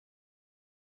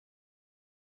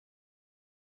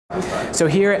So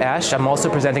here at ASH, I'm also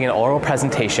presenting an oral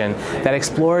presentation that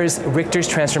explores Richter's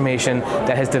transformation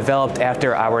that has developed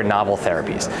after our novel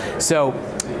therapies. So,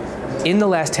 in the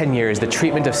last 10 years, the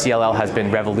treatment of CLL has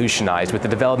been revolutionized with the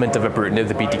development of ibrutinib,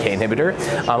 the BTK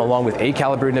inhibitor, along with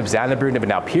acalabrutinib, zanubrutinib, and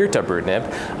now pirtobrutinib,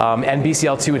 and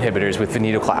BCL2 inhibitors with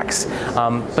venetoclax.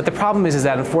 But the problem is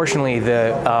that unfortunately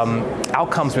the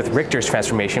outcomes with Richter's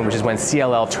transformation, which is when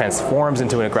CLL transforms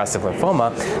into an aggressive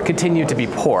lymphoma, continue to be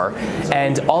poor.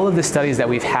 And all of the studies that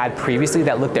we've had previously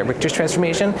that looked at Richter's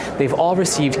transformation, they've all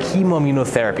received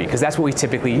chemoimmunotherapy, because that's what we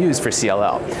typically use for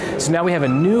CLL. So now we have a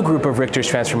new group of Richter's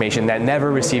transformation that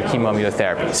never received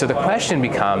chemoimmunotherapy. So the question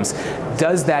becomes,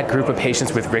 does that group of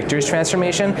patients with Richter's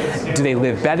transformation, do they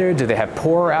live better? Do they have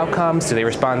poorer outcomes? Do they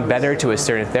respond better to a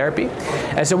certain therapy?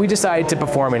 And so we decided to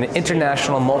perform an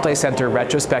international multi-center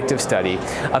retrospective study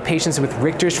of patients with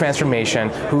Richter's transformation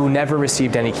who never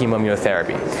received any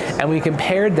chemoimmunotherapy. And we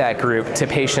compared that group to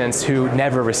patients who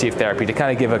never received therapy to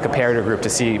kind of give a comparator group to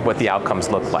see what the outcomes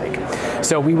look like.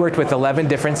 So we worked with 11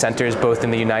 different centers, both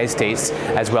in the United States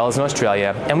as well as in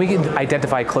Australia, and we could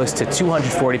identify close to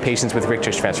 240 patients with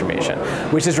Richter's transformation,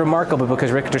 which is remarkable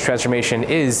because Richter's transformation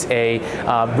is a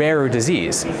rarer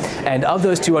disease. And of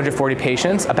those 240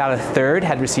 patients, about a third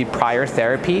had received prior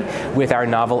therapy with our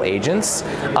novel agents.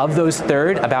 Of those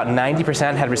third, about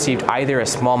 90% had received either a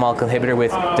small molecule inhibitor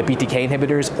with the BTK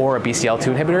inhibitors or a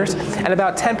BCL2 inhibitors, and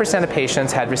about 10% of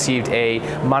patients had received a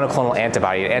monoclonal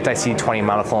antibody, an anti-CD20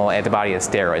 monoclonal antibody and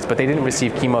steroids, but they didn't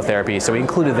receive chemotherapy, so we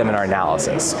included them in our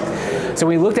analysis. So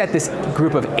we looked at this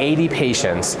group of 80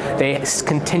 patients. They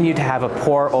continued to have a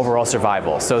poor overall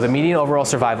survival. So the median overall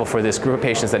survival for this group of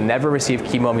patients that never received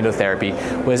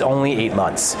chemoimmunotherapy was only 8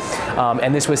 months.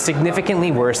 And this was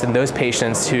significantly worse than those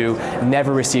patients who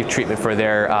never received treatment for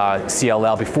their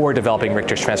CLL before developing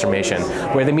Richter's transformation,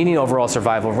 where the median overall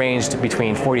survival ranged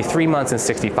between 43 months and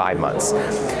 65 months.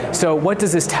 So what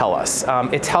does this tell us?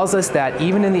 It tells us that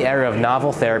even in the era of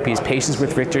novel therapies, patients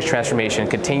with Richter's transformation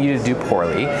continue to do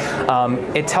poorly.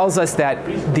 It tells us that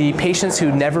the patients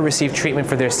who never received treatment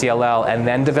for their CLL and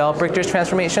then develop Richter's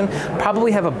transformation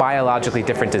probably have a biologically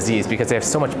different disease because they have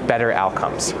so much better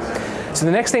outcomes. So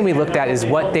the next thing we looked at is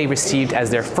what they received as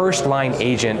their first-line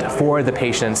agent for the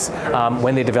patients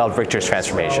when they developed Richter's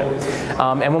transformation.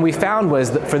 And what we found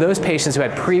was that for those patients who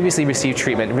had previously received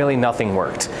treatment, really nothing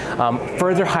worked,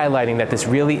 further highlighting that this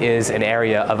really is an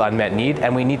area of unmet need,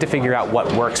 and we need to figure out what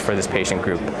works for this patient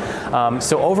group.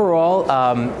 So overall,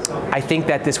 I think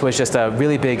that this was just a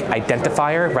really big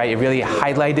identifier, right? It really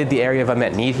highlighted the area of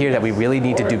unmet need here that we really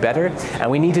need to do better, and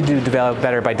we need to develop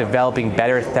better by developing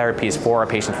better therapies for our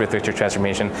patients with Richter's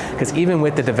transformation, because even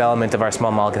with the development of our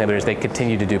small molecule inhibitors, they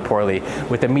continue to do poorly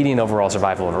with a median overall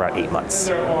survival of around 8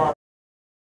 months.